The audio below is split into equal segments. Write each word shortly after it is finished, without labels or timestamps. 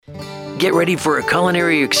Get ready for a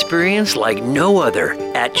culinary experience like no other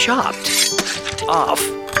at Chopt Off,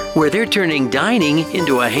 where they're turning dining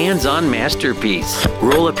into a hands-on masterpiece.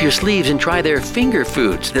 Roll up your sleeves and try their finger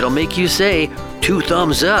foods that'll make you say 2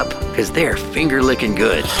 thumbs up, because they're finger-licking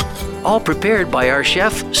good. All prepared by our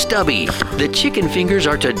chef, Stubby. The chicken fingers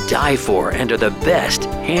are to die for and are the best,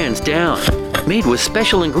 hands down. Made with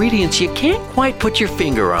special ingredients you can't quite put your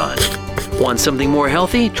finger on. Want something more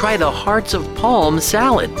healthy? Try the Hearts of Palm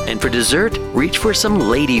salad. And for dessert, reach for some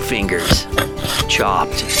lady fingers.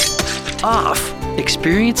 Chopt Off.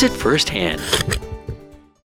 Experience it firsthand.